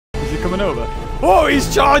coming over? Oh,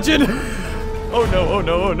 he's charging! Oh no, oh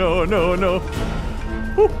no, oh no, oh no, oh no.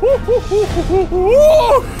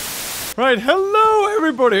 Right, hello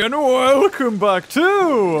everybody and welcome back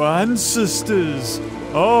to Ancestors.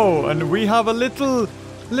 Oh, and we have a little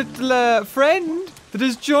friend that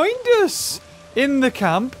has joined us in the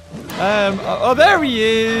camp. Oh, there he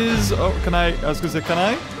is. Oh, I was gonna say, can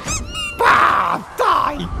I? Bah!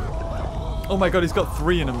 Die! Oh my god, he's got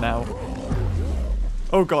 3 in him now.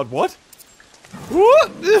 Oh god, what?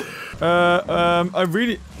 What?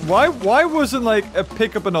 Why wasn't like a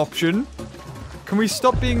pickup an option? Can we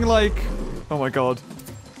stop being like, oh my god.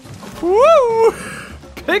 Woo!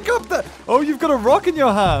 Pick up the, oh, you've got a rock in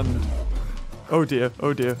your hand. Oh dear,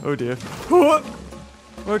 oh dear, oh dear. Well,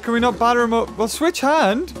 can we not batter him up? Well, switch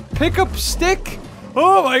hand. Pick up stick.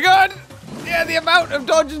 Oh my god. Yeah, the amount of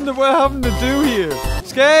dodging that we're having to do here.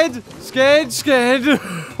 Scared, scared, scared.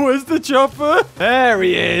 Where's the chopper? There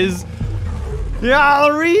he is. Yeah,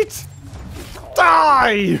 I'll read.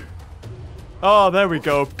 Die. Oh, there we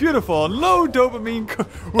go. Beautiful. Low dopamine.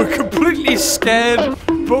 We're completely scared,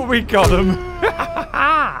 but we got him.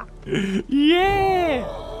 Yeah.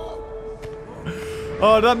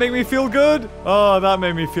 Oh, that made me feel good. Oh, that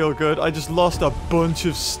made me feel good. I just lost a bunch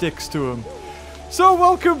of sticks to him. So,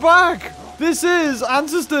 welcome back. This is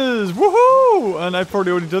Ancestors. Woohoo! And I've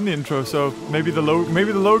probably already done the intro, so maybe the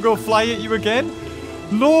logo fly at you again.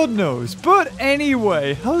 Lord knows. But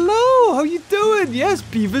anyway, hello, how you doing? Yes,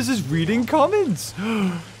 Beavers is reading comments.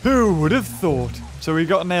 Who would have thought? So we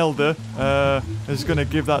got an elder. Is going to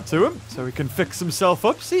give that to him so he can fix himself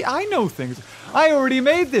up. See, I know things. I already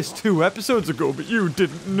made this 2 episodes ago, but you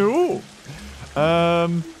didn't know.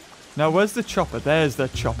 Now where's the chopper? There's the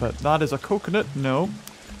chopper. That is a coconut. No.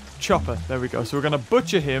 Chopper. There we go. So we're going to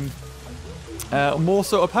butcher him. More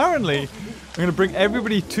so, apparently, I'm going to bring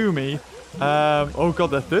everybody to me. Oh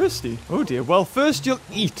god, they're thirsty. Oh dear. Well, first you'll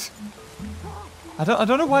eat. I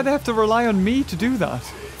don't know why they have to rely on me to do that.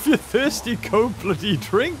 If you're thirsty, go bloody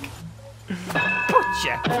drink.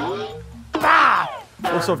 Butcher. Bah!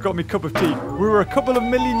 Also, I've got me cup of tea. We were a couple of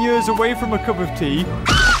million years away from a cup of tea.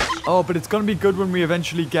 Oh, but it's gonna be good when we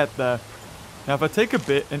eventually get there. Now, if I take a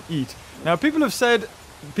bit and eat. Now, people have said,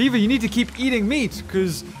 Beaver, you need to keep eating meat,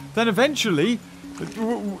 because then eventually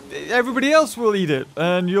everybody else will eat it,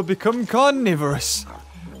 and you'll become carnivorous.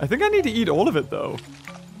 I think I need to eat all of it, though.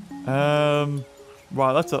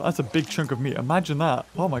 Wow, that's a big chunk of meat. Imagine that.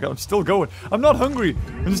 Oh my god, I'm still going. I'm not hungry.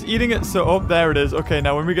 I'm just eating it, so... Oh, there it is. Okay,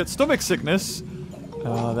 now when we get stomach sickness...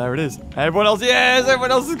 Oh, there it is. Everyone else... Yes,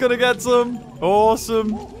 everyone else is gonna get some.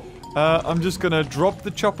 Awesome. I'm just gonna drop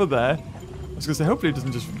the chopper there. I was gonna say, hopefully it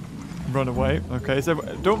doesn't just run away. Okay, so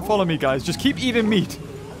don't follow me, guys. Just keep eating meat.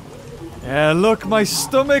 Yeah, look, my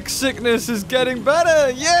stomach sickness is getting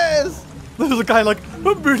better. Yes! There's a guy like,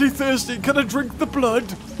 I'm really thirsty. Can I drink the blood?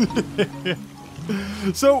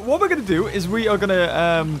 So what we're gonna do is we're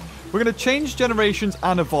gonna change generations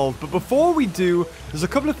and evolve. But before we do, there's a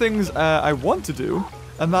couple of things I want to do,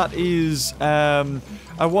 and that is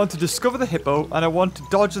I want to discover the hippo, and I want to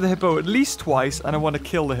dodge the hippo at least twice, and I want to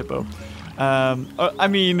kill the hippo. I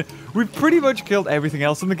mean, we've pretty much killed everything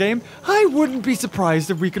else in the game. I wouldn't be surprised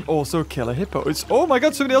if we can also kill a hippo. It's, oh my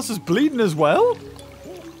god, somebody else is bleeding as well?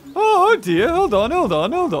 Oh dear, hold on, hold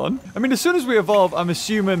on, hold on. I mean, as soon as we evolve, I'm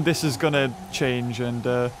assuming this is gonna change, and,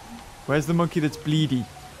 where's the monkey that's bleedy?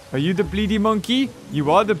 Are you the bleedy monkey?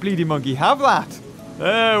 You are the bleedy monkey, have that!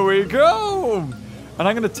 There we go! And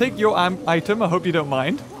I'm gonna take your item, I hope you don't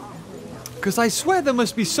mind. Because I swear there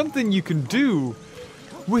must be something you can do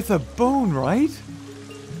with a bone, right?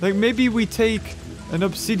 Like, maybe we take an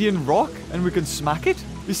obsidian rock and we can smack it?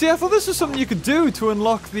 You see, I thought this was something you could do to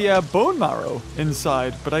unlock the bone marrow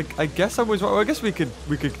inside, but I guess I was wrong. I guess we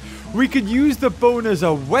could use the bone as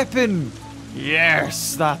a weapon.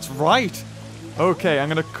 Yes, that's right. Okay, I'm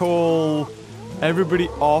gonna call everybody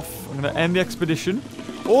off. I'm gonna end the expedition.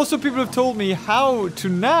 Also, people have told me how to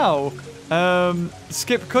now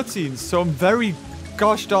skip cutscenes, so I'm very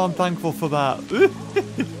gosh darn thankful for that.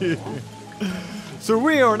 So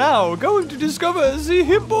we are now going to discover the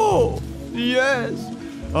hippo. Yes.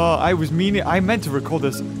 Oh, I meant to record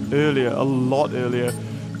this earlier, a lot earlier,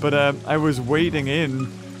 but I was waiting in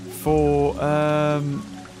for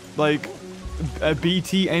like a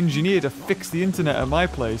BT engineer to fix the internet at my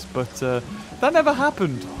place, but that never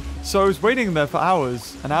happened. So I was waiting there for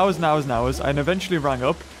hours and hours and hours and hours, and eventually rang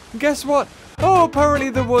up. And guess what? Oh,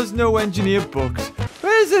 apparently there was no engineer booked.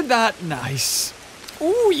 Isn't that nice?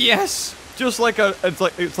 Oh yes, just like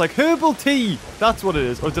it's like herbal tea. That's what it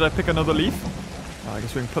is. Oh, did I pick another leaf? Oh, I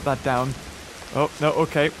guess we can put that down. Oh no,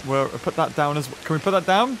 okay. We'll put that down as. Can we put that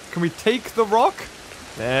down? Can we take the rock?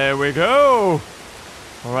 There we go.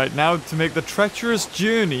 All right, now to make the treacherous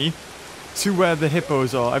journey to where the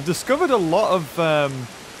hippos are. I've discovered a lot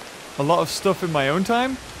of stuff in my own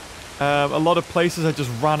time. A lot of places I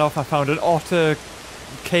just ran off. I found an otter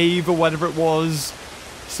cave or whatever it was.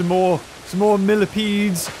 Some more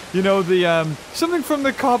millipedes. You know, the something from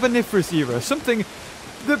the Carboniferous era. Something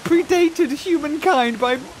that predated humankind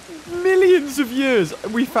by millions of years.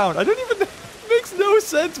 We found. I don't even. It makes no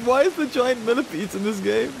sense. Why is the giant millipedes in this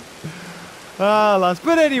game? Ah, lads.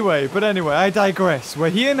 But anyway, I digress. We're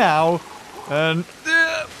here now, and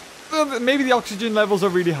maybe the oxygen levels are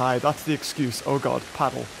really high. That's the excuse. Oh God,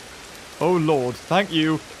 paddle. Oh Lord, thank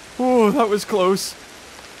you. Oh, that was close.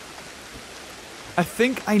 I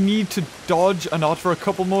think I need to dodge an otter a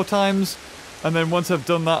couple more times, and then once I've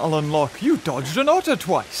done that, I'll unlock. You dodged an otter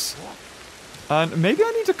twice. And maybe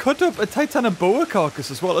I need to cut up a Titanoboa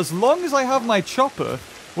carcass as well. As long as I have my chopper,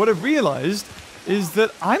 what I've realized is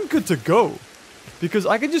that I'm good to go. Because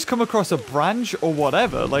I can just come across a branch or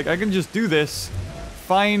whatever. Like, I can just do this,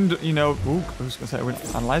 find, you know... Ooh, I was going to say, I would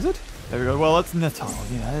analyze it. There we go. Well, that's Natal.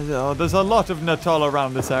 Yeah, there's a lot of Natal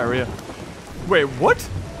around this area. Wait, what?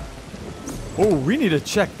 Oh, we need to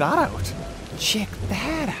check that out. Check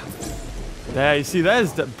that out. There, you see,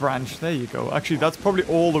 there's that branch. There you go. Actually, that's probably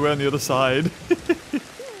all the way on the other side.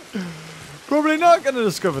 Probably not going to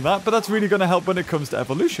discover that, but that's really going to help when it comes to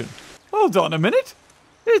evolution. Hold on a minute.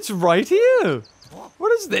 It's right here.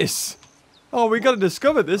 What is this? Oh, we got to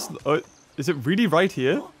discover this. Is it really right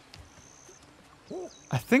here?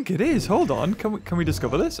 I think it is. Hold on. Can we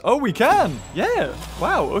discover this? Oh, we can. Yeah.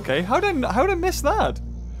 Wow. Okay. How did I miss that?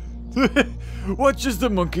 Watch as the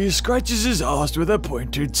monkey scratches his arse with a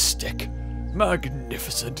pointed stick.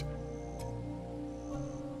 Magnificent.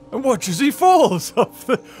 And watch as he falls off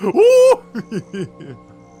the...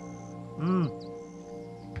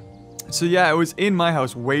 So yeah, I was in my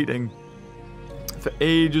house waiting for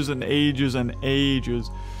ages and ages and ages.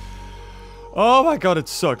 Oh my God, it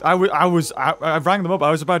sucked. I rang them up.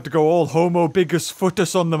 I was about to go all homo bigus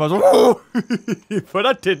footus on them. I was like, but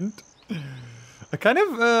I didn't. I kind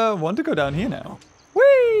of want to go down here now.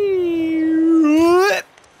 Whee!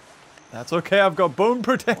 That's okay. I've got bone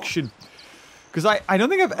protection. Because I don't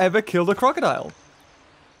think I've ever killed a crocodile.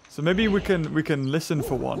 So maybe we can listen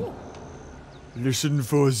for one. Listen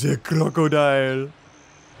for the crocodile.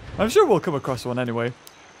 I'm sure we'll come across one anyway.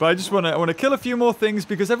 But I just want to kill a few more things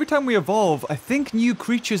because every time we evolve, I think new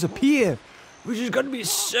creatures appear, which is going to be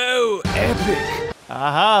so epic.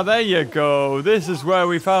 Aha, there you go. This is where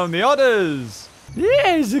we found the otters.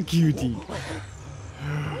 There's a cutie.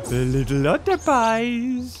 The little otter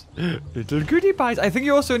pies. Little cutie pies. I think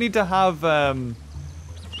you also need to have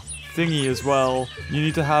thingy as well. You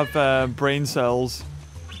need to have brain cells.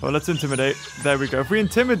 Well, let's intimidate. There we go. If we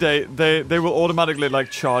intimidate, they will automatically like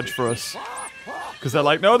charge for us. Because they're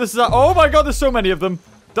like, no, this is a... Oh my God, there's so many of them.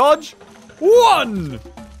 Dodge. 1.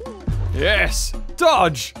 Yes.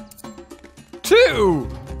 Dodge. 2.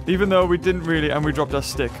 Even though we didn't really... And we dropped our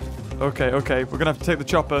stick. Okay. We're going to have to take the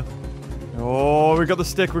chopper. Oh, we got the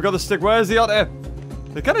stick. Where's the otter?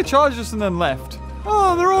 They kind of charged us and then left.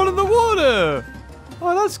 Oh, they're all in the water.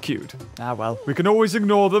 Oh, that's cute. Ah, well, we can always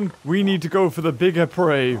ignore them. We need to go for the bigger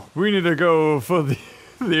prey. We need to go for the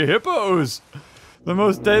hippos. The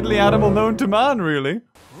most deadly animal known to man, really.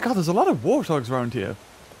 God, there's a lot of warthogs around here.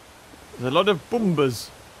 There's a lot of boombas.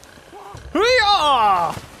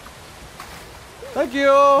 Hoo-yah! Thank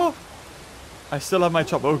you! I still have my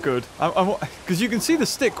chopper. Oh, good. Because you can see the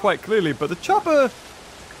stick quite clearly, but the chopper's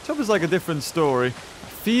like a different story. I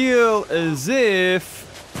feel as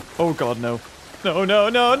if... Oh, God, no. No!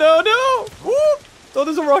 Woo! Oh,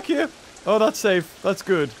 there's a rock here. Oh, that's safe. That's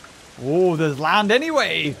good. Oh, there's land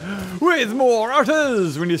anyway. With more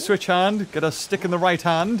otters. We need to switch hand. Get a stick in the right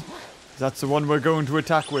hand. That's the one we're going to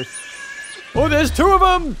attack with. Oh, there's 2 of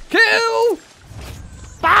them. Kill!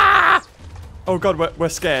 Ah! Oh, God, we're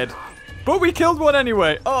scared. But we killed one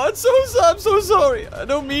anyway. Oh, it's so sad. I'm so sorry. I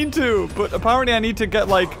don't mean to. But apparently I need to get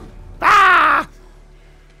like... Ah!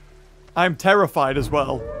 I'm terrified as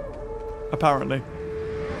well. Apparently.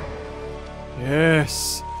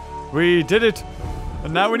 Yes. We did it.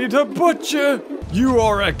 And now we need to butcher. You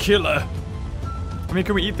are a killer. I mean,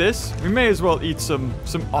 can we eat this? We may as well eat some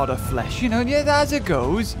otter flesh. You know, yeah, as it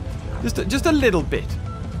goes. Just a little bit.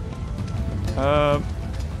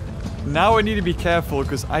 Now I need to be careful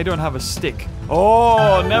because I don't have a stick.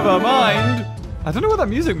 Oh, never mind. I don't know what that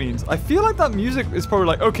music means. I feel like that music is probably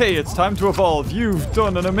like, okay, it's time to evolve. You've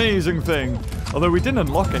done an amazing thing. Although we didn't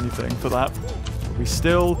unlock anything for that. But we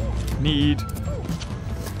still need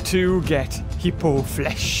to get hippo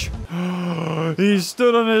flesh. He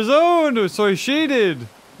stood on his own. So she did.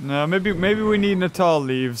 No, maybe we need Natal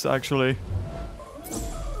leaves, actually.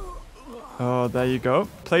 Oh, there you go.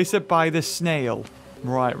 Place it by the snail.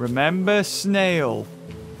 Right, remember snail.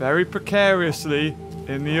 Very precariously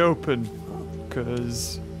in the open.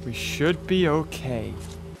 Because we should be okay.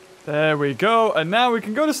 There we go. And now we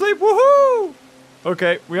can go to sleep. Woohoo!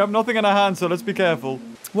 Okay, we have nothing in our hands, so let's be careful.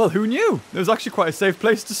 Well, who knew? It was actually quite a safe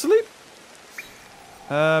place to sleep.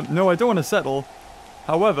 No, I don't want to settle.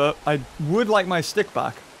 However, I would like my stick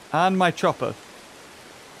back. And my chopper.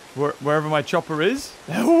 Wherever my chopper is.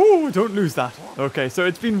 Oh, don't lose that. Okay, so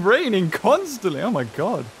it's been raining constantly. Oh my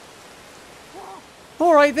god.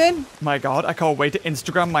 Alright then. My god, I can't wait to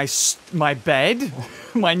Instagram my bed.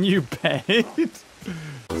 My new bed.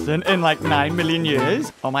 in like 9 million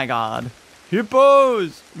years. Oh my god.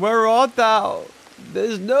 Hippos, where art thou?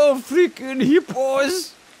 There's no freaking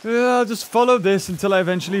hippos. I'll just follow this until I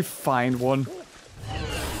eventually find one.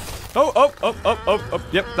 Oh.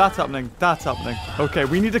 Yep, that's happening. That's happening. Okay,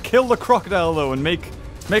 we need to kill the crocodile, though, and make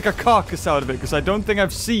a carcass out of it, because I don't think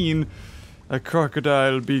I've seen a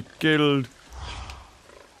crocodile be killed.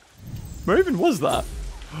 Where even was that?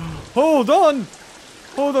 Hold on.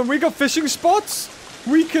 Hold on, we got fishing spots?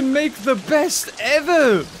 We can make the best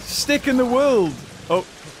ever stick in the world. Oh,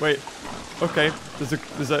 wait. Okay, there's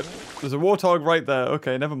a warthog right there.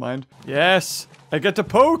 Okay, never mind. Yes, I get to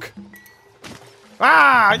poke.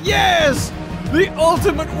 Ah, yes! The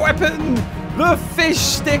ultimate weapon! The fish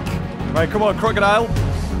stick! Right, come on, crocodile.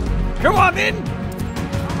 Come on in!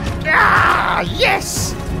 Ah,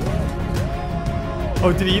 yes!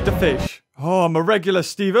 Oh, did he eat the fish? Oh, I'm a regular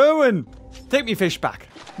Steve Irwin. Take me fish back.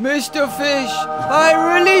 Mr. Fish,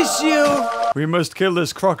 I release you! We must kill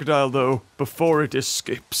this crocodile, though, before it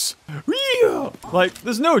escapes. Like,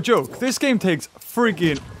 there's no joke. This game takes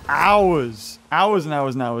freaking hours. Hours and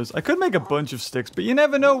hours and hours. I could make a bunch of sticks, but you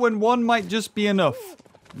never know when one might just be enough.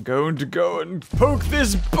 I'm going to go and poke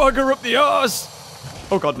this bugger up the arse.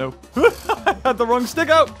 Oh god, no. I had the wrong stick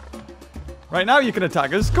out. Right now you can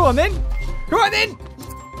attack us. Go on then. Come on then.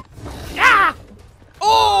 Ah!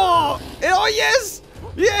 Oh! Oh yes!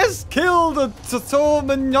 Yes! Kill the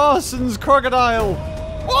Tormenassen's crocodile.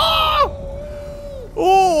 Oh!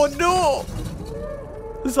 Oh no!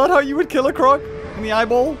 Is that how you would kill a croc? In the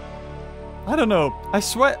eyeball? I don't know. I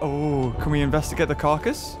swear. Oh, can we investigate the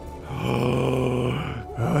carcass?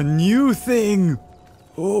 A new thing.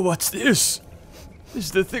 Oh, what's this? This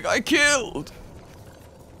is the thing I killed.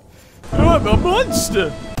 I'm a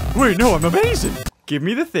monster. Wait, no, I'm amazing. Give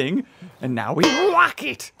me the thing, and now we whack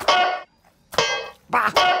it.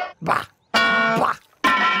 Bah, bah, bah.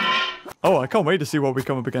 Oh, I can't wait to see what we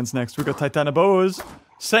come up against next. We've got Titanoboas,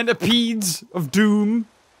 centipedes of doom.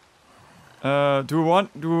 Do we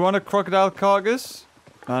want a crocodile carcass?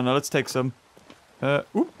 Oh no, let's take some.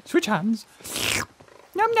 Ooh, switch hands.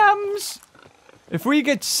 Num nums. If we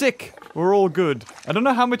get sick, we're all good. I don't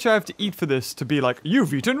know how much I have to eat for this to be like,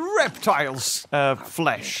 you've eaten reptiles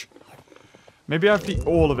flesh. Maybe I have to eat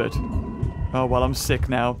all of it. Oh well, I'm sick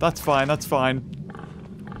now. That's fine, that's fine.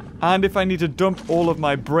 And if I need to dump all of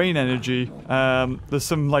my brain energy, there's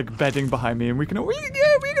some like bedding behind me, and we can always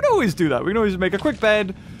do that. We can always make a quick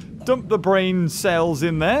bed, dump the brain cells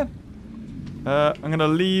in there. I'm gonna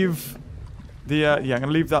leave the I'm gonna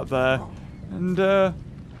leave that there, and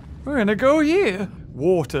we're gonna go here.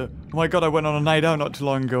 Water. Oh my god, I went on a night out not too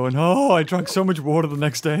long ago, and oh, I drank so much water the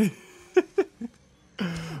next day.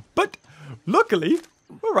 But luckily,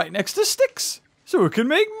 we're right next to sticks, so we can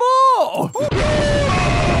make more.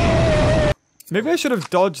 Maybe I should have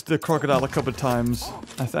dodged the crocodile a couple of times.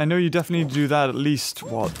 I know you definitely need to do that at least,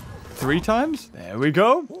 what, 3 times? There we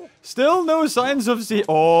go. Still no signs of sea.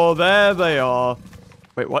 Oh, there they are.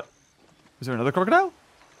 Wait, what? Is there another crocodile?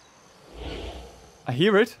 I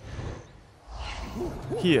hear it.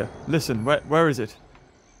 Here, listen, where is it?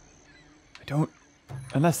 I don't...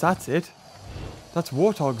 Unless that's it. That's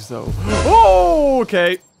warthogs, though. Oh,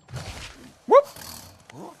 okay. Whoop.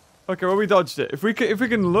 Okay, well, we dodged it. If we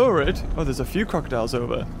can lure it... Oh, there's a few crocodiles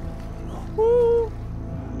over. Ooh.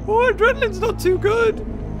 Oh, adrenaline's not too good.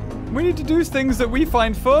 We need to do things that we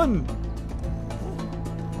find fun.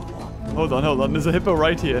 Hold on. There's a hippo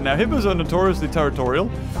right here. Now, hippos are notoriously territorial.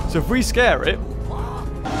 So if we scare it...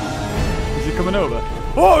 Is he coming over?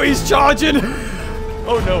 Oh, he's charging!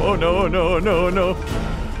 Oh, no, oh, no, oh, no, oh, no, oh, no.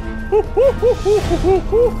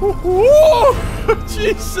 Oh,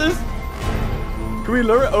 Jesus! Can we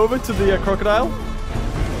lure it over to the crocodile?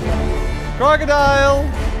 Crocodile!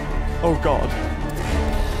 Oh, God.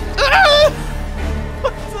 Ah!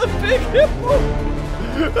 That's a big hippo!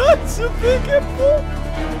 That's a big hippo!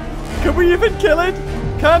 Can we even kill it?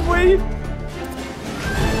 Can we?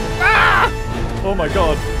 Oh my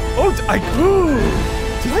god. Oh,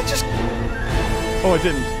 did I just... Oh, I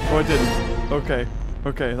didn't. Oh, I didn't. Okay.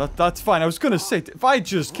 Okay, that's fine. I was gonna say, if I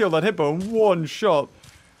just killed that hippo in one shot,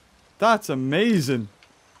 that's amazing.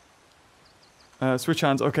 Switch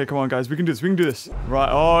hands. Okay, come on, guys. We can do this. We can do this. Right.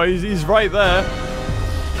 Oh, he's right there.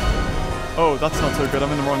 Oh, that's not so good. I'm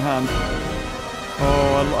in the wrong hand.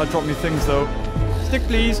 Oh, I dropped me things, though. Stick,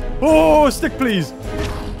 please. Oh, stick, please.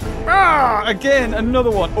 Ah, again, another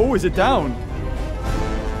one. Oh, is it down?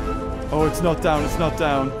 Oh, it's not down. It's not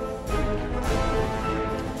down.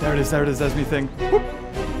 There it is. There it is. There's me thing. Whoop.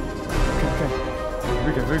 Okay, okay. Here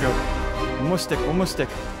we go. Here we go. One more stick. One more stick.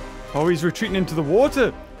 Oh, he's retreating into the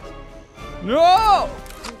water. No!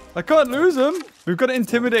 I can't lose him. We've got to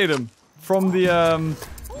intimidate him from the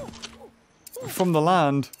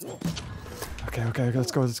land. Okay, okay, okay,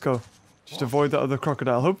 let's go, let's go. Just avoid that other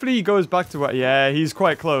crocodile. Hopefully he goes back to where... Yeah, he's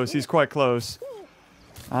quite close. He's quite close.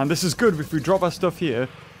 And this is good if we drop our stuff here.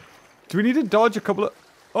 Do we need to dodge a couple of...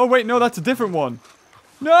 Oh, wait, no, that's a different one.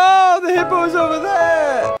 No, the hippo's over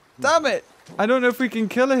there. Damn it. I don't know if we can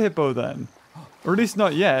kill a hippo then. Or at least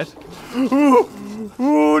not yet.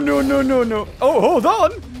 Oh, no, no, no, no. Oh, hold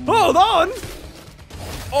on. Hold on.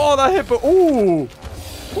 Oh, that hippo. Ooh.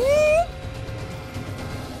 Ooh.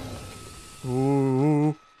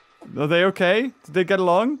 Ooh. Are they okay? Did they get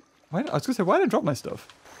along? I was going to say, why did I drop my stuff?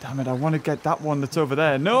 Damn it, I want to get that one that's over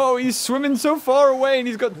there. No, he's swimming so far away and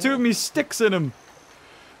he's got two of me sticks in him.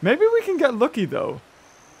 Maybe we can get lucky, though.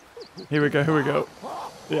 Here we go, here we go.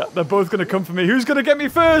 Yeah, they're both going to come for me. Who's going to get me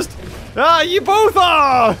first? Ah, you both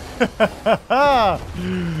are!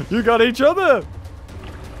 You got each other.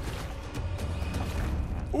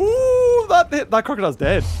 Ooh, that crocodile's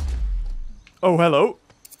dead. Oh, hello.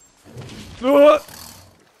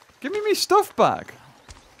 Give me stuff back.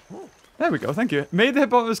 There we go, thank you. Made the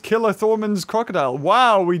hippopotamus kill a Thorman's crocodile.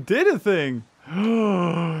 Wow, we did a thing.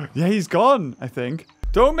 Yeah, he's gone, I think.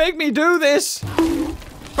 Don't make me do this.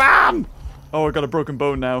 Bam! Oh, I got a broken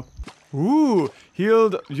bone now. Ooh,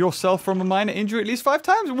 healed yourself from a minor injury at least 5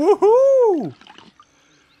 times. Woohoo!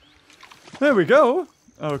 There we go.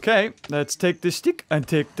 Okay, let's take this stick and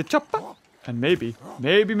take the chopper. And maybe,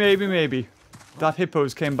 that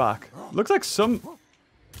hippos came back. Looks like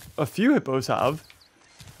a few hippos have.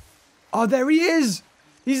 Oh, there he is!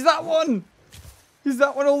 He's that one! He's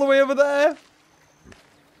that one all the way over there.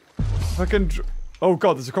 If I can... Oh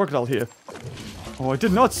god, there's a crocodile here. Oh, I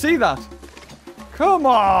did not see that. Come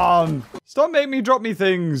on! Stop making me drop me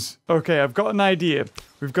things. Okay, I've got an idea.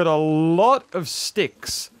 We've got a lot of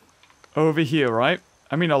sticks over here, right?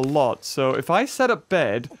 I mean a lot. So if I set up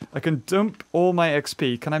bed, I can dump all my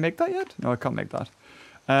XP. Can I make that yet? No, I can't make that.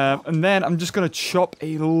 And then I'm just going to chop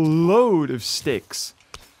a load of sticks.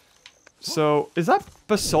 So, is that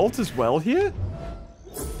basalt as well here?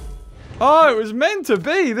 Oh, it was meant to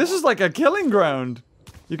be. This is like a killing ground.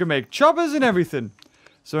 You can make choppers and everything.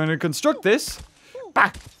 So I'm going to construct this.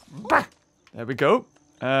 Bah! Bah! There we go.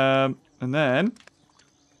 And then...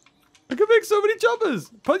 I can make so many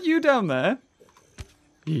choppers. Put you down there.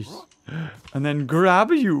 Yes. And then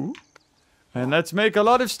grab you. And let's make a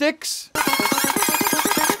lot of sticks.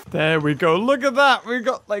 There we go. Look at that. We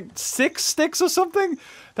got like 6 sticks or something.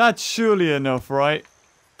 That's surely enough, right?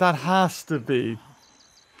 That has to be.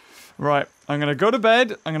 Right. I'm going to go to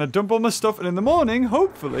bed. I'm going to dump all my stuff. And in the morning,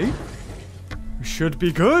 hopefully, we should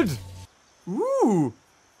be good. Ooh.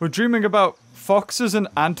 We're dreaming about foxes and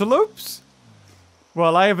antelopes?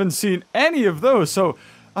 Well, I haven't seen any of those. So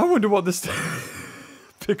I wonder what this...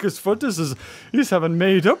 Pickus Footus is... He's having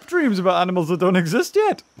made up dreams about animals that don't exist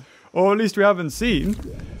yet. Or at least we haven't seen.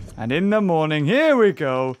 And in the morning, here we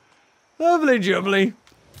go. Lovely jubbly.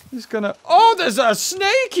 He's gonna... Oh, there's a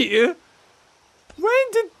snake here!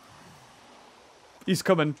 When did... He's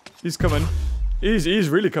coming. He's coming. He's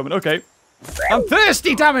really coming. Okay. I'm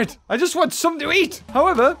thirsty, damn it! I just want something to eat.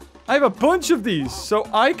 However, I have a bunch of these, so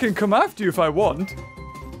I can come after you if I want.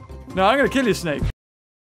 No, I'm gonna kill you, snake.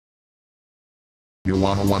 You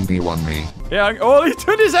wanna 1v1 me? Yeah, oh, he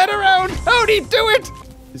turned his head around! How'd he do it?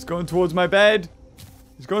 He's going towards my bed.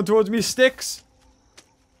 He's going towards me sticks.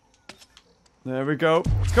 There we go.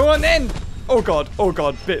 Come on then! Oh god,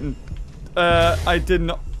 bitten. I did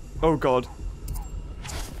not... Oh god.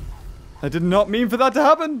 I did not mean for that to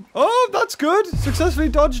happen. Oh, that's good. Successfully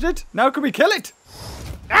dodged it. Now can we kill it?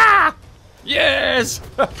 Ah! Yes!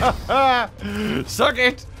 Suck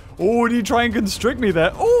it! Oh, did he try and constrict me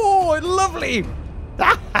there? Oh, lovely!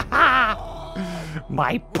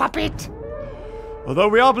 My puppet! Although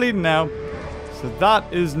we are bleeding now. So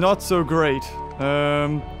that is not so great.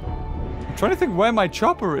 I'm trying to think where my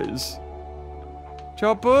chopper is.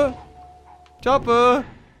 Chopper? Chopper?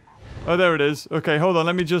 Oh, there it is. Okay, hold on.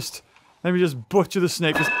 Let me just butcher the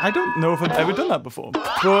snake. 'Cause I don't know if I've ever done that before.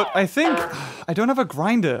 But I think I don't have a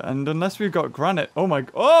grinder. And unless we've got granite. Oh my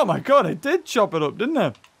god. I did chop it up, didn't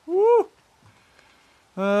I? Woo.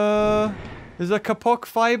 Is there kapok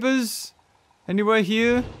fibers anywhere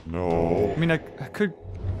here? No. I mean, I could,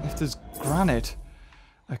 if there's granite,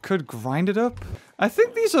 I could grind it up. I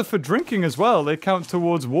think these are for drinking as well. They count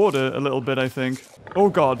towards water a little bit, I think. Oh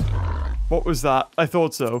god. What was that? I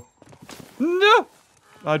thought so. No!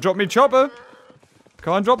 I dropped me chopper.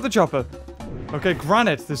 Can't drop the chopper. Okay,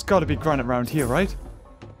 granite. There's got to be granite around here, right?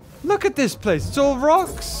 Look at this place. It's all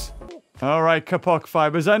rocks. All right, kapok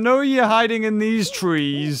fibers. I know you're hiding in these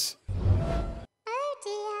trees. Oh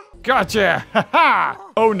dear. Gotcha! Ha ha!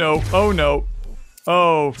 Oh no. Oh no.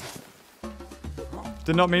 Oh.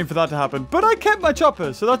 Did not mean for that to happen. But I kept my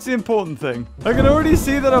chopper, so that's the important thing. I can already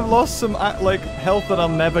see that I've lost some, like, health that I'll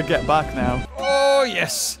never get back now. Oh,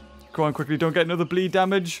 yes. Go on, quickly. Don't get another bleed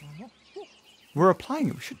damage. We're applying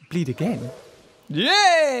it. We shouldn't bleed again.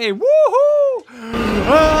 Yay! Woohoo!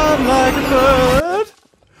 I'm like a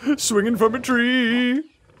bird swinging from a tree.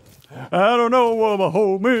 I don't know where my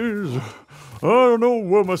home is. I don't know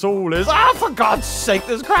where my soul is. Ah, for God's sake,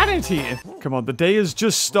 there's granite here. Come on, the day has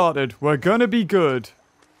just started. We're gonna be good.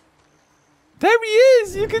 There he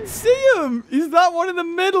is! You can see him! He's that one in the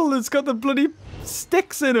middle that's got the bloody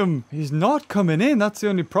sticks in him. He's not coming in, that's the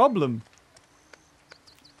only problem.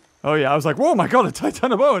 Oh yeah, I was like, whoa, my god, a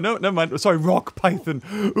titanoboa. No, never mind. Sorry, rock python.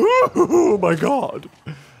 Oh my god.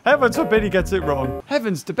 Heavens forbid he gets it wrong.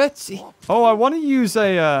 Heavens to Betsy. Oh, I want to use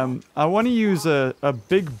a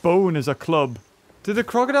big bone as a club. Did the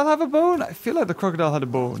crocodile have a bone? I feel like the crocodile had a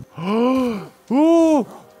bone. Oh,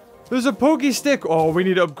 there's a pokey stick. Oh, we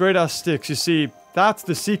need to upgrade our sticks. You see, that's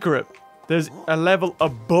the secret. There's a level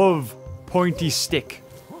above pointy stick.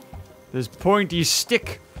 There's pointy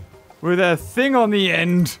stick with a thing on the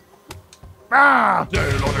end. Ah!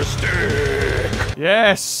 Nail on a stick.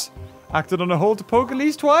 Yes. Acted on a hole to poke at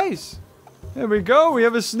least twice. There we go. We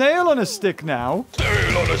have a snail on a stick now.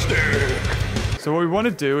 Nail on a stick. So what we want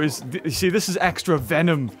to do is, you see, this is extra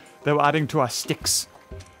venom that we're adding to our sticks.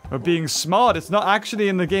 We're being smart. It's not actually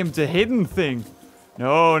in the game. It's a hidden thing.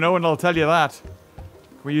 No, no one will tell you that.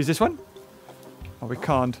 Can we use this one? Oh, we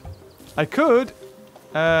can't. I could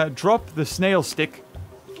drop the snail stick,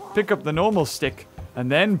 pick up the normal stick,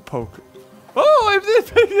 and then poke. Oh, I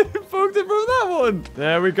poked it from that one.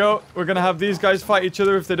 There we go. We're going to have these guys fight each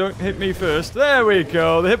other if they don't hit me first. There we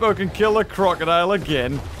go. The hippo can kill the crocodile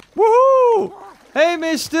again. Woohoo! Hey,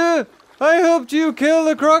 mister. I helped you kill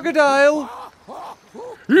the crocodile.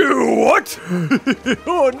 You what?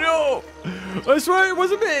 Oh, no. I swear it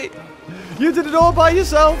wasn't me. You did it all by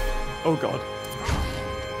yourself. Oh, God.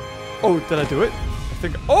 Oh, did I do it? I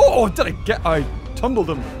think... Oh, did I get... I tumbled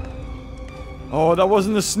him. Oh, that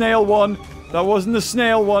wasn't the snail one. That wasn't the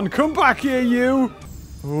snail one. Come back here, you.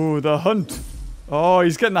 Oh, the hunt. Oh,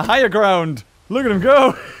 he's getting the higher ground. Look at him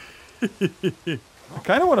go. I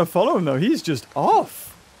kind of want to follow him, though. He's just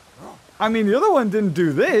off. I mean, the other one didn't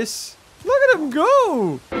do this. Look at him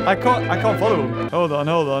go. I can't follow him. Hold on,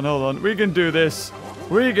 hold on, hold on. We can do this.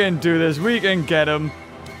 We can do this. We can get him.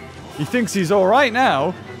 He thinks he's all right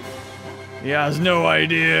now. He has no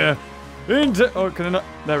idea. Oh, can I not?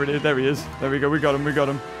 There it is. There he is. There we go. We got him. We got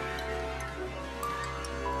him.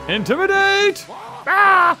 Intimidate!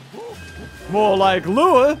 Ah! More like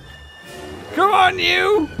lure. Come on,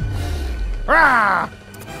 you! Ah!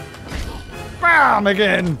 Bam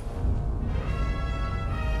again.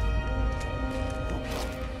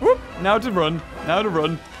 Whoop! Now to run. Now to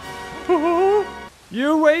run.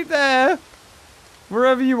 You wait there.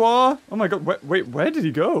 Wherever you are. Oh my god. Wait, where did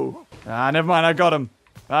he go? Ah, never mind. I got him.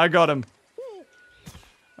 I got him.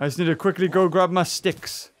 I just need to quickly go grab my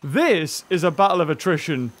sticks. This is a battle of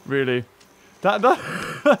attrition, really.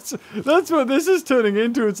 That's what this is turning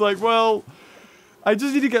into. It's like, well, I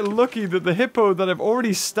just need to get lucky that the hippo that I've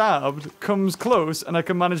already stabbed comes close and I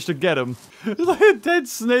can manage to get him. It's like a dead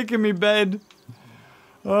snake in me bed.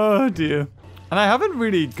 Oh, dear. And I haven't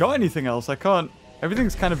really got anything else. I can't...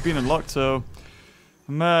 Everything's kind of been unlocked, so...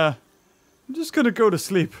 I'm just gonna go to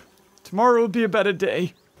sleep. Tomorrow will be a better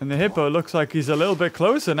day. And the hippo looks like he's a little bit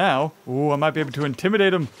closer now. Ooh, I might be able to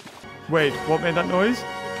intimidate him. Wait, what made that noise?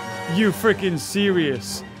 You freaking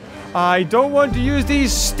serious? I don't want to use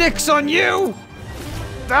these sticks on you!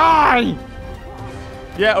 Die!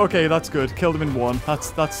 Yeah, okay, that's good. Killed him in one.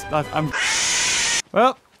 I'm...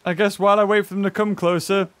 Well, I guess while I wait for them to come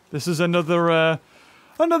closer, this is another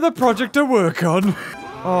project to work on.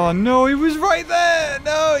 Oh, no, he was right there!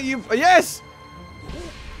 No, you... Yes!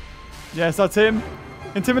 Yes, that's him.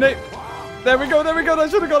 Intimidate. There we go. There we go. I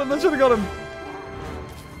should have got him. I should have got him.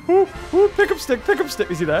 Ooh, ooh, pick up stick. Pick up stick.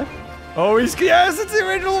 Is he there? Oh, he's... Yes, it's the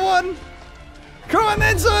original one. Come on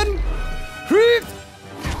then, son.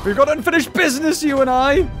 We've got unfinished business, you and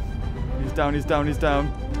I. He's down. He's down. He's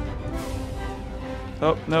down.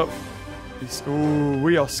 Oh, no. Ooh,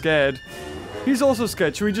 we are scared. He's also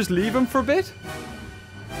scared. Should we just leave him for a bit?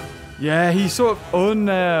 Yeah, he sort of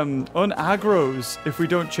un-aggroes if we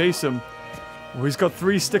don't chase him. Oh, he's got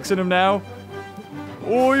 3 sticks in him now.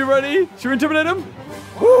 Oh, you ready? Should we intimidate him?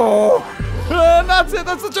 Oh! And that's it.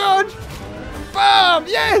 That's the charge. Bam!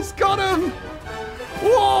 Yes! Got him!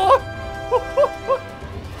 Whoa!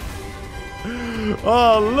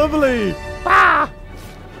 Oh, lovely! Ah!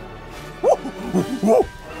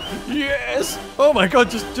 Yes! Oh my god,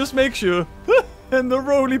 just make sure. And the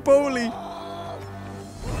roly-poly.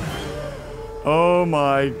 Oh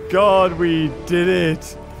my god, we did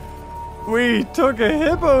it. We took a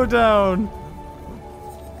hippo down.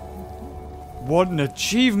 What an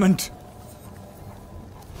achievement.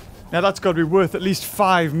 Now that's got to be worth at least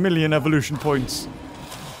 5 million evolution points.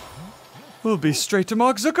 We'll be straight to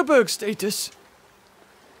Mark Zuckerberg status.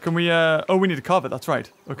 Can we, oh, we need to carve it, that's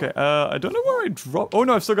right. Okay, I don't know where I dropped... Oh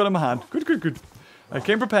no, I've still got it in my hand. Good, good, good. I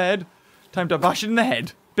came prepared. Time to bash it in the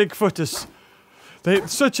head. Bigfootus.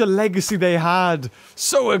 Such a legacy they had.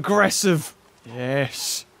 So aggressive.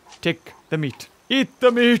 Yes. Take the meat. Eat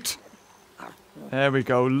the meat. There we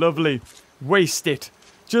go, lovely. Waste it.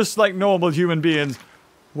 Just like normal human beings.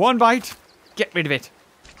 One bite. Get rid of it.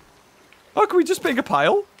 Oh, can we just make a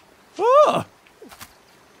pile? Oh.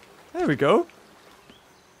 There we go.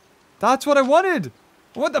 That's what I wanted.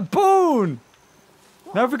 I want the bone.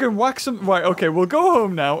 Now if we can whack some... Right, okay, we'll go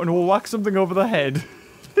home now and we'll whack something over the head.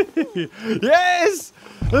 Yes!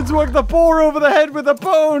 Let's whack the boar over the head with a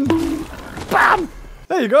bone. Bam!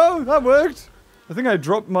 There you go. That worked. I think I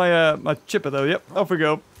dropped my my chipper though. Yep, off we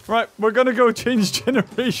go. Right, we're gonna go change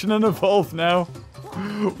generation and evolve now.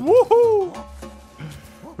 Woohoo!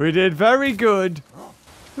 We did very good.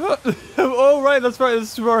 Oh, right, that's right.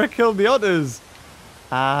 This is where I killed the otters.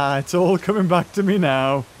 Ah, it's all coming back to me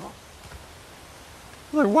now.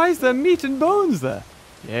 Like, why is there meat and bones there?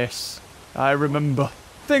 Yes, I remember.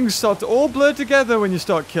 Things start to all blur together when you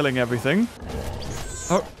start killing everything.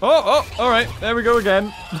 Oh, alright, there we go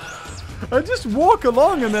again. I just walk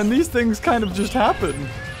along and then these things kind of just happen.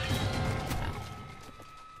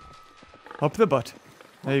 Up the butt.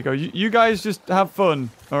 There you go. You guys just have fun,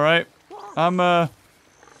 alright? I'm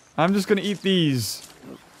just gonna eat these.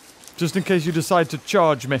 Just in case you decide to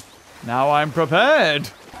charge me. Now I'm prepared.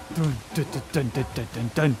 Dun, dun, dun, dun, dun, dun,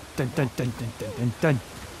 dun, dun, dun, dun, dun, dun, dun.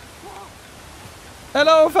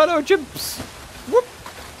 Hello, fellow chimps. Whoop.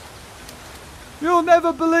 You'll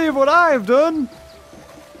never believe what I've done.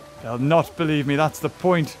 They'll not believe me, that's the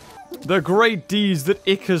point. The great deeds that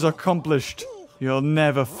Ick has accomplished. You'll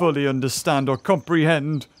never fully understand or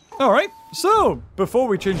comprehend. Alright, so, before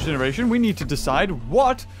we change generation, we need to decide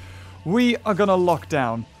what we are gonna lock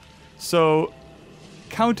down. So,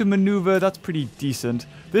 counter maneuver, that's pretty decent.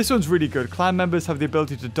 This one's really good. Clan members have the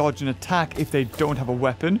ability to dodge an attack if they don't have a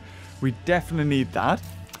weapon. We definitely need that.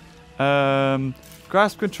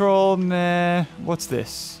 Grasp control, meh. What's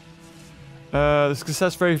this? The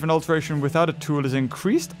success rate of an alteration without a tool is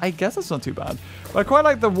increased. I guess that's not too bad. But I quite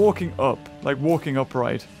like the walking up. Like walking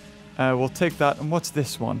upright. We'll take that. And what's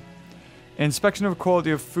this one? Inspection of quality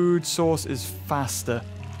of food source is faster.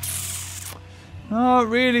 Not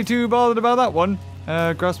really too bothered about that one.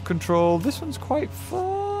 Grasp control. This one's quite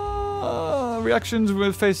fun. Reactions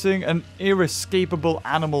with facing an inescapable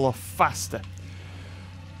animal are faster.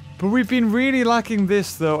 But we've been really lacking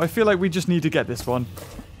this, though. I feel like we just need to get this one.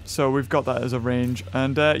 So we've got that as a range.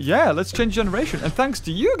 And yeah, let's change generation. And thanks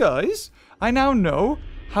to you guys, I now know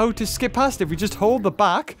how to skip past it. If we just hold the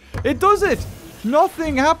back, it does it.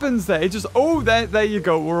 Nothing happens there. It just, oh, there you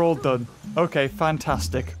go. We're all done. Okay,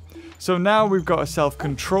 fantastic. So now we've got a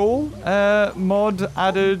self-control mod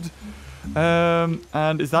added.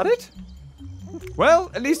 And is that it?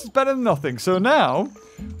 Well, at least it's better than nothing. So now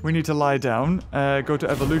we need to lie down, go to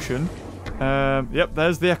evolution. Yep,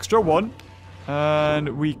 there's the extra one.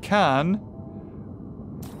 And we can...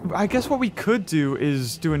 I guess what we could do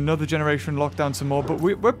is do another generation, lock down some more, but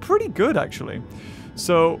we're pretty good, actually.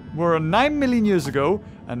 So, we're 9 million years ago,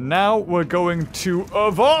 and now we're going to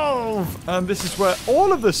evolve! And this is where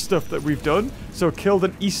all of the stuff that we've done, so killed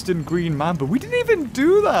an eastern green mamba. We didn't even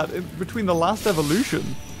do that between the last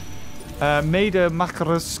evolution. Made a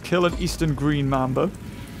Macros kill an eastern green mamba.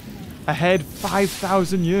 Ahead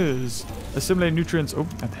 5,000 years. Assimilate nutrients. Oh,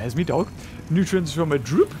 and there's me dog. Nutrients from a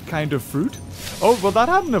droop kind of fruit. Oh, well, that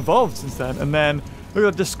hadn't evolved since then. And then Look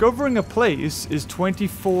at that, discovering a place is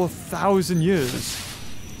 24,000 years.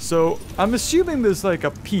 So I'm assuming there's like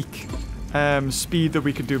a peak speed that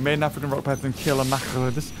we could do. Main African rock python, kill a macro.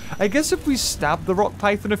 I guess if we stabbed the rock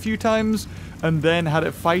python a few times and then had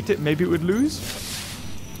it fight it, maybe it would lose.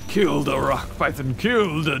 Kill the rock python,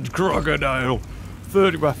 kill the crocodile.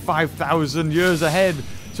 5,000 years ahead.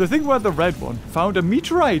 So I think we're the red one. Found a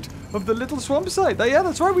meteorite of the little swamp site. Yeah,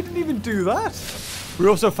 that's right. We didn't even do that. We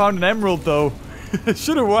also found an emerald, though.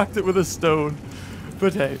 Should have whacked it with a stone.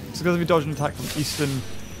 But hey, it's because we dodged an attack from Eastern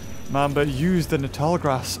Mamba. Used the Natal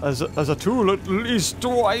grass as a tool at least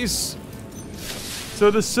twice. So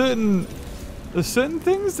there's certain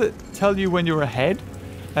things that tell you when you're ahead.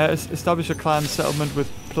 Establish a clan settlement with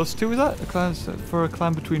 +2, is that? For a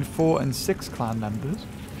clan between 4 and 6 clan members.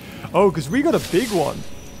 Oh, because we got a big one.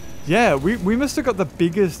 Yeah, we must have got the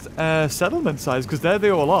biggest settlement size, because there they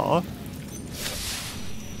all are.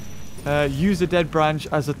 Use a dead branch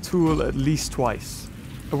as a tool at least twice.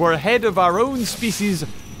 We're ahead of our own species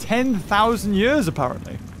 10,000 years,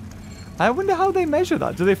 apparently. I wonder how they measure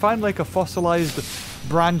that. Do they find like a fossilized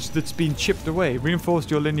branch that's been chipped away? Reinforced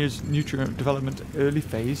your lineage nutrient development early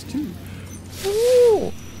phase 2.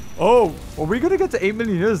 Ooh. Oh, are we going to get to 8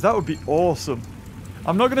 million years? That would be awesome.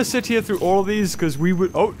 I'm not going to sit here through all of these because we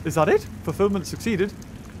would... Oh, is that it? Fulfillment succeeded.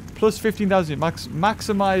 Plus 15,000.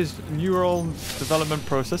 Maximized neural development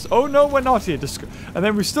process. Oh, no, we're not here. And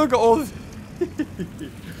then we've still got all...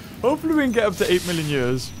 Hopefully we can get up to 8 million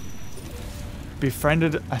years.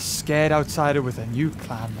 Befriended a scared outsider with a new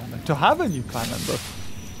clan member. To have a new clan member.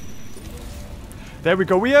 There we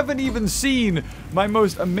go. We haven't even seen my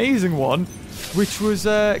most amazing one, which was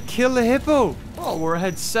kill a hippo. Oh, we're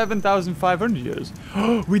ahead 7,500 years.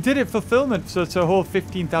 We did it. Fulfillment. So it's a whole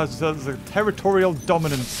 15,000. So that's a territorial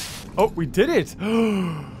dominance. Oh, we did it.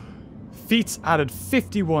 Feats added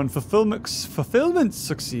 51. Fulfillment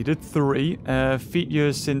succeeded 3. Feat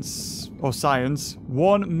years since, or science,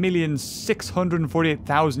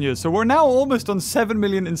 1,648,000 years. So we're now almost on 7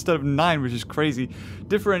 million instead of 9, which is crazy.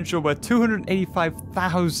 Differential, we're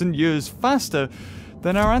 285,000 years faster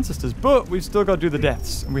than our ancestors. But we've still got to do the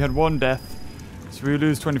deaths. And we had 1 death. So we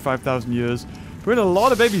lose 25,000 years. We had a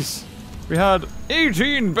lot of babies. We had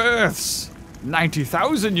 18 births.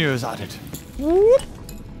 90,000 years added. Whoop.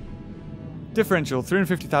 Differential,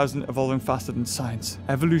 350,000, evolving faster than science.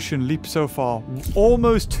 Evolution leap so far.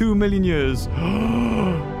 Almost 2 million years.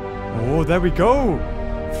 Oh, there we go.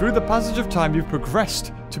 Through the passage of time, you've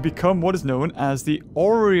progressed to become what is known as the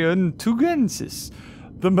Oriontugensis.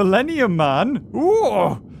 The Millennium Man.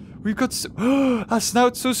 Ooh, we've got... our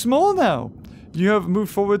snout's so small now. You have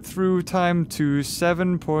moved forward through time to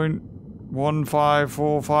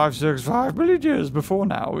 7.154565 million years before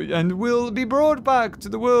now, and will be brought back to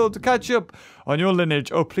the world to catch up on your lineage.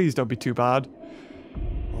 Oh, please don't be too bad.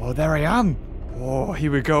 Oh, there I am. Oh, here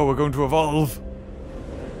we go. We're going to evolve.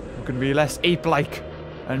 We're going to be less ape-like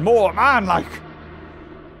and more man-like.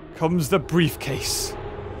 Comes the briefcase.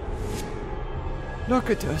 Look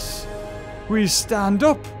at us. We stand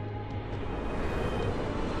up.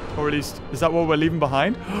 Or at least, is that what we're leaving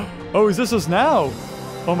behind? Oh, is this us now?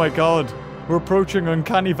 Oh my god. We're approaching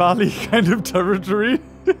Uncanny Valley kind of territory.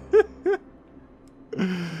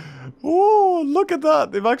 Oh, look at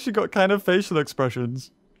that. They've actually got kind of facial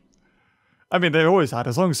expressions. I mean, they always had.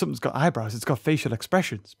 As long as something's got eyebrows, it's got facial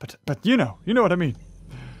expressions. But you know what I mean.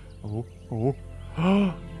 Oh.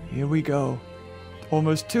 Here we go.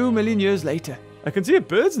 Almost 2 million years later. I can see a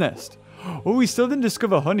bird's nest. Oh, we still didn't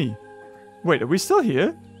discover honey. Wait, are we still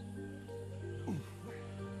here?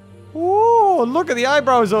 Oh, look at the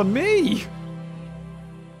eyebrows on me.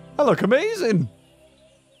 I look amazing.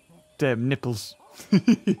 Damn nipples.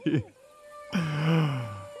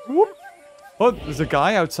 Whoop. Oh, there's a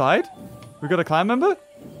guy outside. We got a clan member?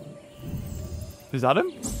 Is that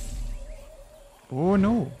him? Oh,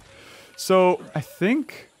 no. So, I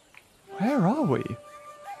think... Where are we?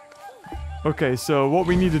 Okay, so what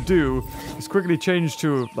we need to do is quickly change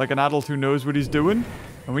to, like, an adult who knows what he's doing.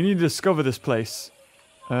 And we need to discover this place.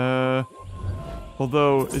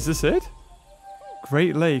 Although, is this it?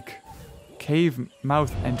 Great Lake. Cave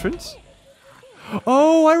mouth entrance?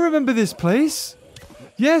 Oh, I remember this place.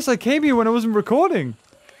 Yes, I came here when I wasn't recording.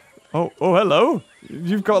 Oh, hello.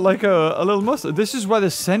 You've got like a little mustache. This is where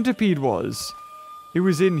the centipede was. It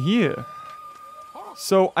was in here.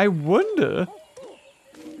 So I wonder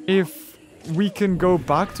if we can go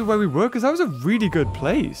back to where we were, because that was a really good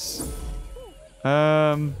place.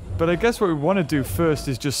 But I guess what we want to do first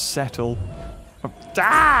is just settle.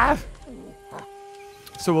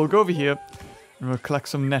 So we'll go over here and we'll collect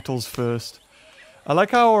some nettles first. I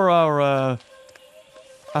like how our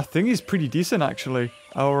our thingy's pretty decent, actually.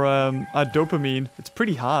 Our dopamine, it's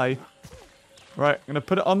pretty high. Right, I'm gonna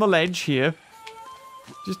put it on the ledge here.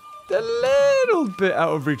 Just a little bit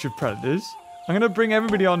out of reach of predators. I'm gonna bring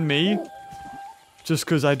everybody on me. Just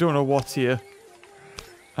because I don't know what's here.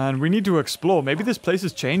 And we need to explore. Maybe this place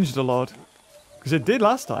has changed a lot. Because it did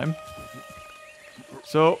last time.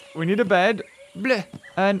 So, we need a bed. Bleh.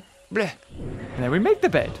 And bleh. And then we make the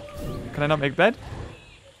bed. Can I not make bed?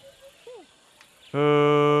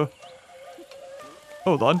 Hold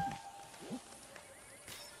on.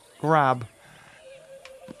 Grab.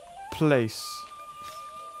 Place.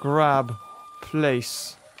 Grab.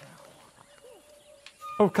 Place.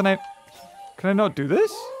 Oh, can I not do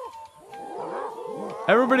this?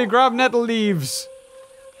 Everybody grab nettle leaves.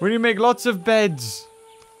 We need to make lots of beds.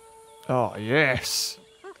 Oh, yes.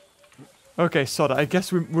 Okay, Soda, I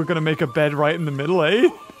guess we're going to make a bed right in the middle, eh?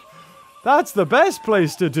 That's the best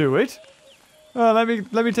place to do it. Oh,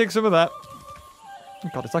 let me take some of that. Oh,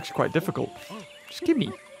 God, it's actually quite difficult. Just give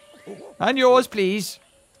me. And yours, please.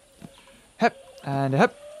 Hep. And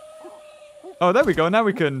hep. Oh, there we go. Now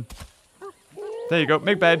we can... There you go.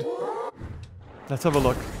 Make bed. Let's have a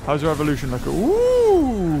look. How's your evolution look?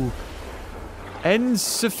 Ooh!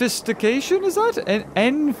 Sophistication, is that?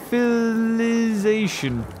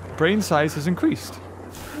 Enfilization. Brain size has increased.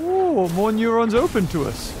 Oh, more neurons open to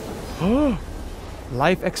us. Oh!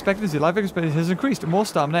 Life expectancy. Life expectancy has increased. More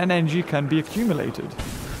stamina and energy can be accumulated.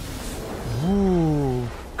 Ooh.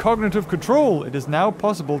 Cognitive control. It is now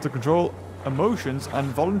possible to control emotions and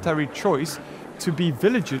voluntary choice to be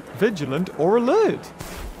vigilant or alert.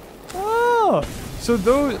 Ah, so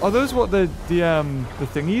those are those what the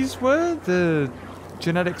thingies were? The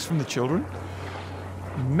genetics from the children?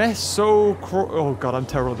 Oh god, I'm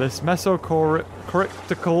terrible at this.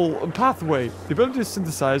 Mesocortical pathway. The ability to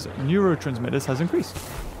synthesize neurotransmitters has increased.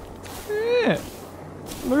 Yeah.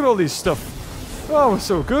 Look at all these stuff. Oh, we're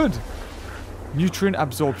so good. Nutrient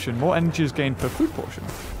absorption. More energy is gained per food portion.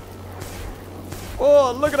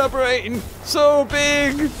 Oh, look at our brain. So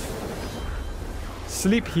big.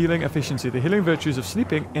 Sleep healing efficiency. The healing virtues of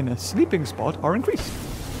sleeping in a sleeping spot are increased.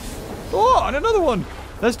 Oh, and another one.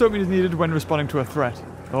 Less dopamine is needed when responding to a threat.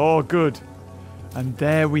 Oh, good. And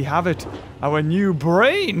there we have it. Our new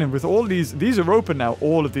brain with all these. These are open now.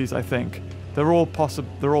 All of these, I think. They're all possible.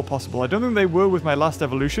 They're all possible. I don't think they were with my last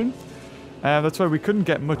evolution. That's why we couldn't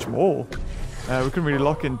get much more. We couldn't really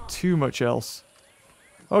lock in too much else.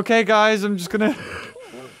 Okay, guys. I'm just gonna...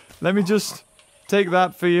 Let me just take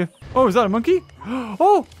that for you. Oh, is that a monkey?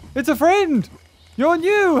 Oh, it's a friend. You're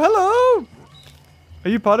new. Hello. Are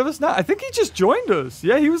you part of us now? I think he just joined us.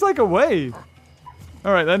 Yeah, he was like away.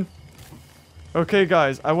 All right, then. Okay,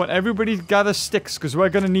 guys. I want everybody to gather sticks because we're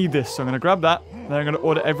going to need this. So I'm going to grab that. And then I'm going to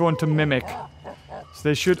order everyone to mimic. So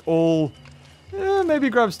they should all maybe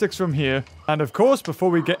grab sticks from here. And of course, before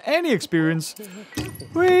we get any experience,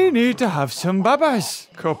 we need to have some babas.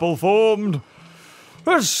 Couple formed.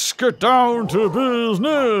 Let's get down to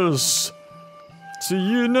business. So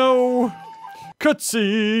you know,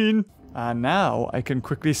 cutscene. And now I can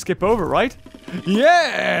quickly skip over, right?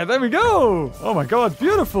 Yeah, there we go. Oh my god,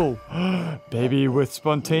 beautiful. Baby with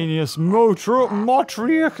spontaneous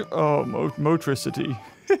motricity.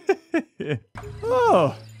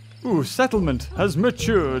 Oh, ooh, settlement has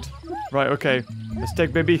matured. Right, okay. Let's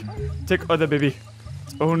take baby. Take other baby.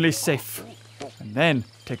 It's only safe. And then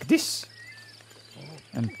take this.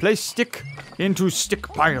 And place stick into stick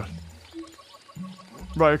pile.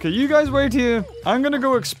 Right, okay, you guys wait here. I'm gonna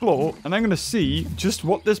go explore, and I'm gonna see just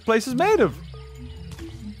what this place is made of.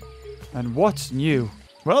 And what's new.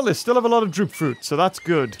 Well, they still have a lot of droop fruit, so that's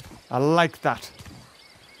good. I like that.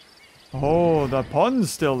 Oh, the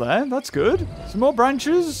pond's still there. That's good. Some more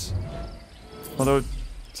branches. Although, it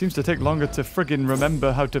seems to take longer to friggin'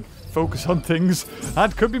 remember how to focus on things.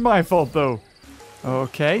 That could be my fault, though.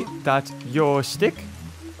 Okay, that's your stick.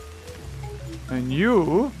 And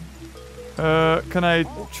you... can I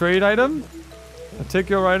trade item? I'll take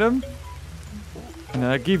your item. And then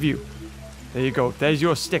I give you. There you go. There's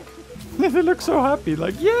your stick. They look so happy.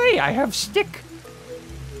 Like, yay, I have stick.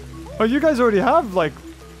 Oh, you guys already have, like,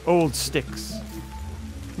 old sticks.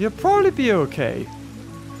 You'll probably be okay.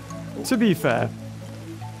 To be fair.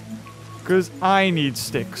 Because I need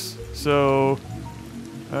sticks. So,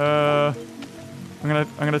 I'm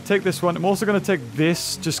gonna take this one. I'm also gonna take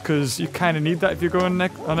this just because you kind of need that if you're going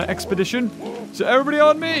on an expedition. So everybody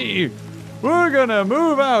on me! We're gonna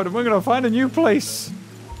move out and we're gonna find a new place.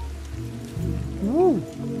 Woo!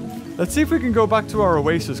 Let's see if we can go back to our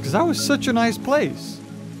oasis because that was such a nice place.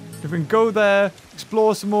 If we can go there,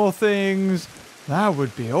 explore some more things, that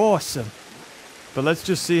would be awesome. But let's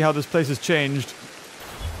just see how this place has changed.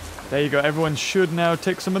 There you go. Everyone should now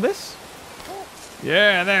take some of this.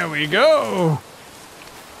 Yeah, there we go.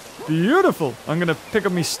 Beautiful. I'm going to pick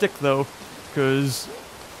up my stick, though. Because...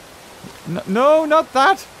 No, not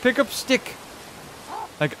that. Pick up stick.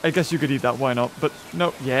 I guess you could eat that. Why not? But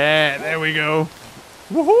no. Yeah, there we go.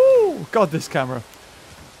 Woohoo! God, this camera.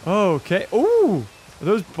 Okay. Ooh. Are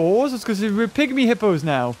those boars? It's because we're pygmy hippos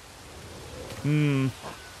now.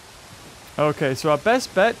 Okay, so our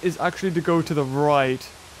best bet is actually to go to the right.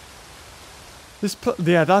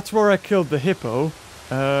 Yeah, that's where I killed the hippo.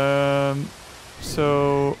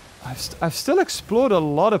 So I've still explored a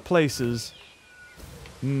lot of places.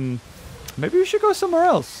 Maybe we should go somewhere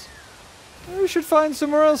else. Maybe we should find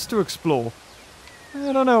somewhere else to explore.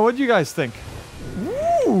 I don't know. What do you guys think?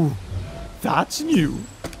 Ooh, that's new.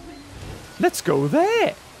 Let's go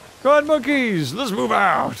there. Go on, monkeys. Let's move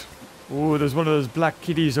out. Ooh, there's one of those black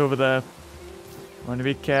kitties over there. Want to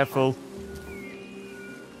be careful.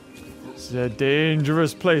 It's a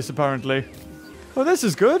dangerous place, apparently. Oh, this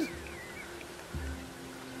is good.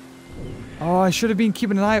 Oh, I should have been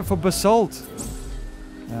keeping an eye out for basalt.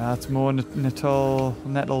 That's more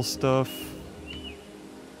nettle stuff.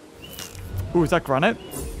 Ooh, is that granite?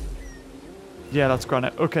 Yeah, that's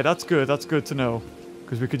granite. Okay, that's good. That's good to know.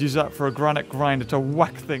 Because we could use that for a granite grinder to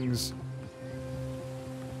whack things.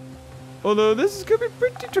 Although this is going to be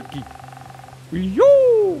pretty tricky.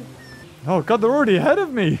 Yo! Oh god, they're already ahead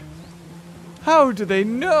of me. How do they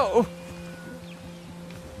know?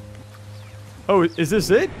 Oh, is this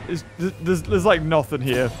it? There's like nothing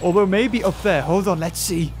here. Although maybe up there. Hold on, let's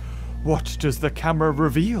see. What does the camera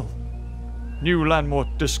reveal? New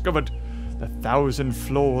landmark discovered. The 1,000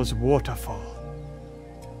 Floors Waterfall.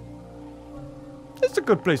 It's a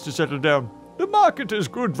good place to settle down. The market is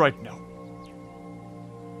good right now.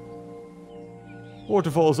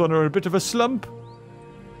 Waterfall's under a bit of a slump.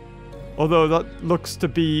 Although that looks to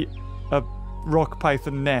be a rock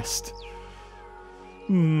python nest.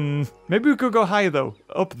 Maybe we could go higher though.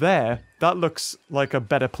 Up there, that looks like a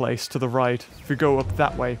better place to the right. If we go up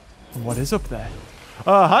that way. And what is up there?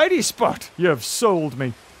 A hidey spot! You have sold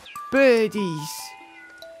me. Birdies.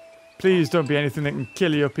 Please don't be anything that can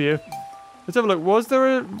kill you up here. Let's have a look. Was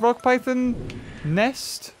there a rock python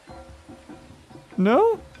nest?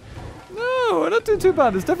 No? No, not doing too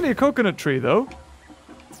bad. There's definitely a coconut tree though.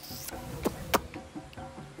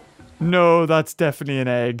 No, that's definitely an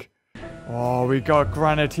egg. Oh, we got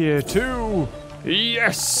granite here too.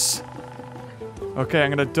 Yes! Okay, I'm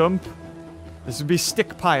gonna dump. This would be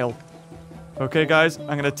stick pile. Okay, guys,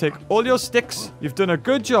 I'm gonna take all your sticks. You've done a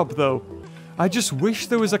good job, though. I just wish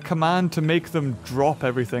there was a command to make them drop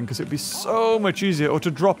everything, because it'd be so much easier. Or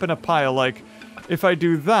to drop in a pile, like, if I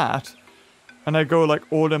do that, and I go, like,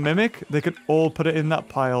 order mimic, they could all put it in that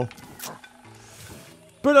pile.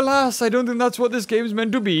 But alas, I don't think that's what this game's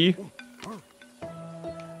meant to be.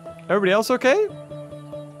 Everybody else okay?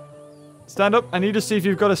 Stand up. I need to see if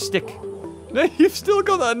you've got a stick. No, you've still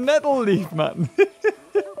got that nettle leaf, man.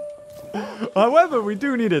 However, we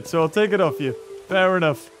do need it, so I'll take it off you. Fair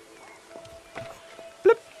enough.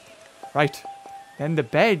 Blip. Right. Then the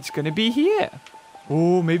bed's gonna be here.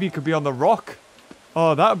 Oh, maybe it could be on the rock.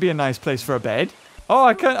 Oh, that would be a nice place for a bed. Oh,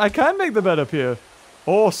 I can make the bed up here.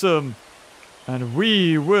 Awesome. And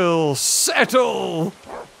we will settle.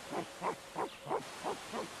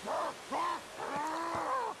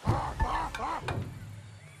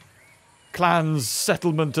 Clan's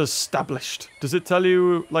settlement established. Does it tell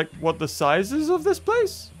you, like, what the size is of this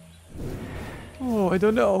place? Oh, I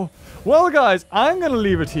don't know. Well, guys, I'm going to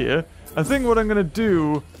leave it here. I think what I'm going to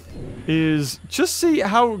do is just see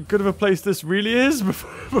how good of a place this really is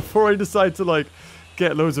before I decide to, like,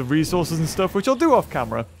 get loads of resources and stuff, which I'll do off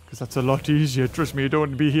camera, because that's a lot easier. Trust me, you don't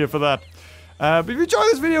want to be here for that. But if you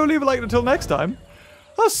enjoyed this video, leave a like. Until next time,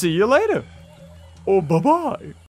 I'll see you later. Oh, bye-bye.